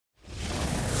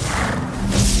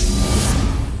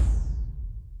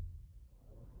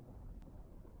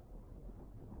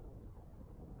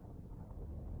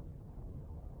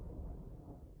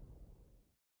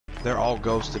They're all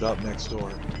ghosted up next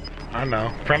door. I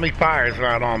know. Friendly fire is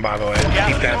not on, by the way.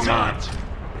 Keep that in mind.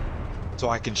 So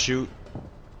I can shoot?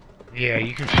 Yeah,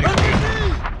 you can shoot.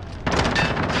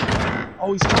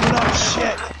 Oh, he's coming up.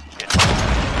 Shit.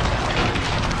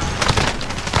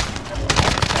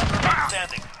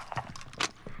 Standing.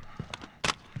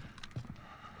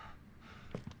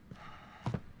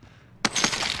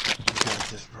 You got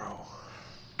this, bro.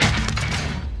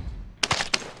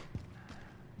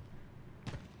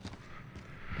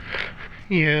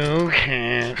 You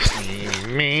can't see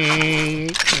me.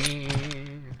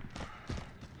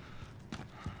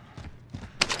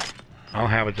 I don't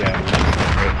have a javelin.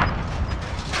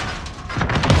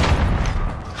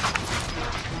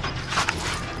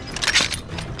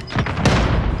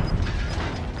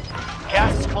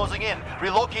 Gas is closing in.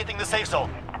 Relocating the safe zone.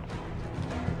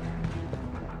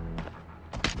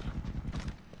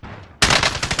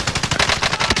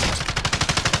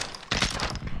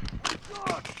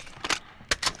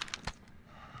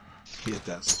 Hit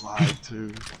that slide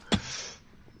too.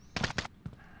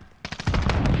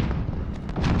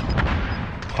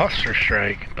 Cluster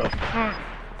strike. The fuck?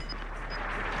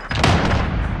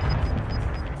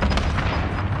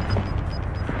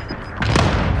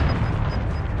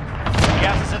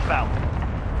 Gas is inbound.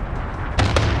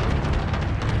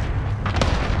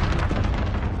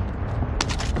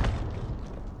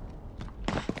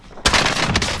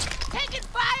 Taking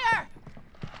fire!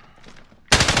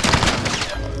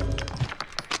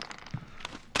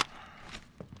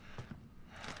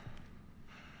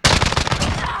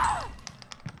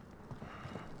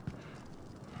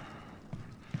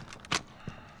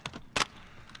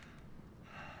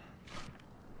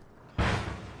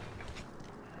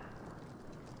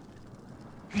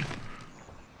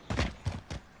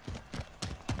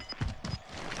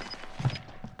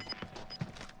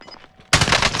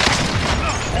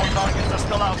 More targets are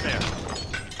still out there.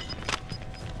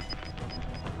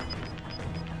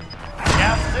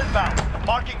 Gas is inbound.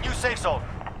 Marking new safe zone.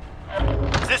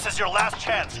 This is your last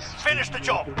chance. Finish the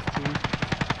job.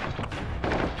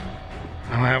 I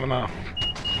don't have enough.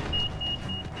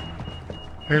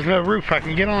 There's no roof I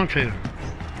can get onto.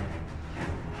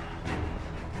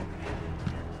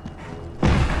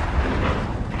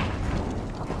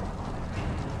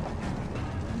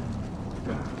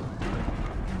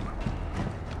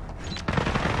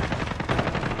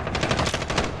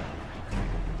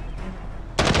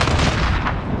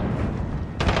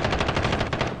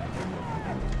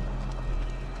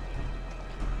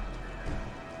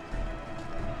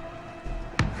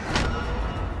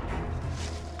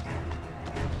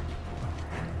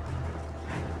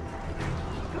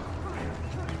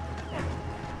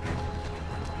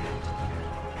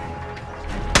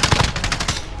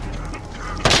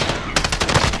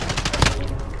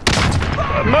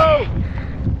 No!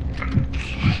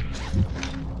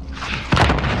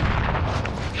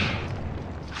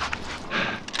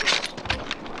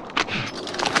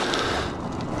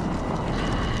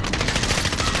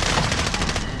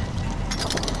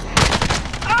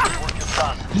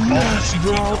 Yes,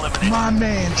 bro. My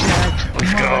man, Jack.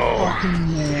 Let's my go.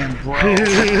 fucking man, bro.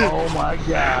 Oh my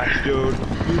gosh, dude.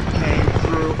 You came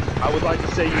through. I would like to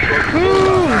say you broke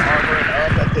through armor and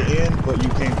up at the end, but you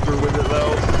came through with it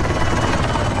though.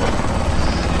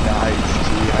 Nice, G.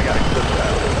 I gotta clip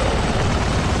that.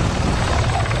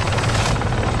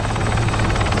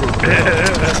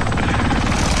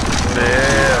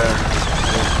 Yeah.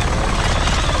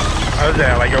 What was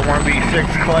that, like a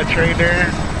 1v6 clutch right there?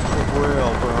 For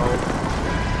real, bro.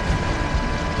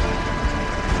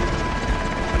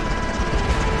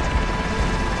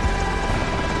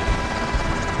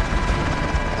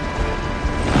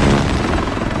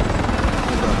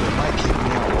 They might kick me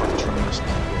out while I turn this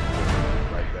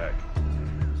one right back.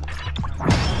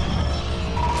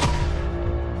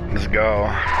 Let's go.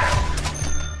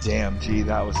 Damn, G,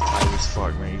 that was tight as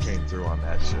fuck, man. You came through on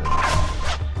that shit.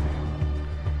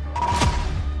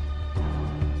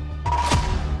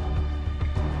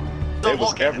 It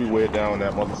was everywhere down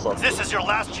that motherfucker. This is your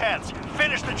last chance.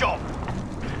 Finish the job.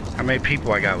 How many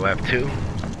people I got left? 2?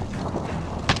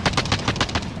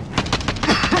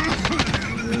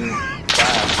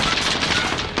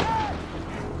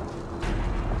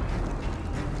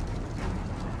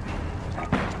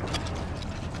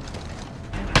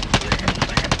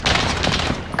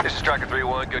 This is Striker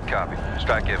 3-1, good copy.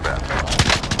 Strike inbound.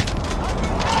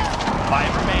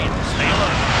 5 remain. Stay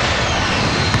alert.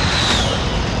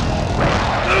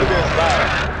 Look at this guy.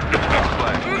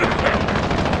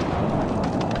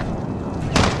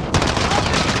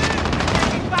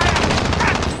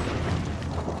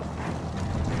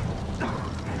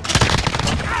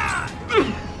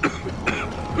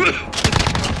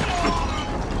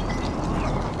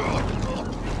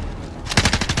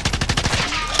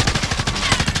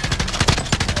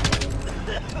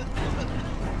 You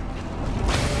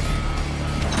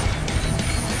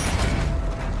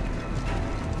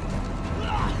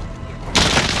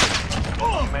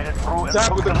made it through.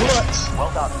 Time with the clutch.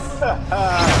 Well done.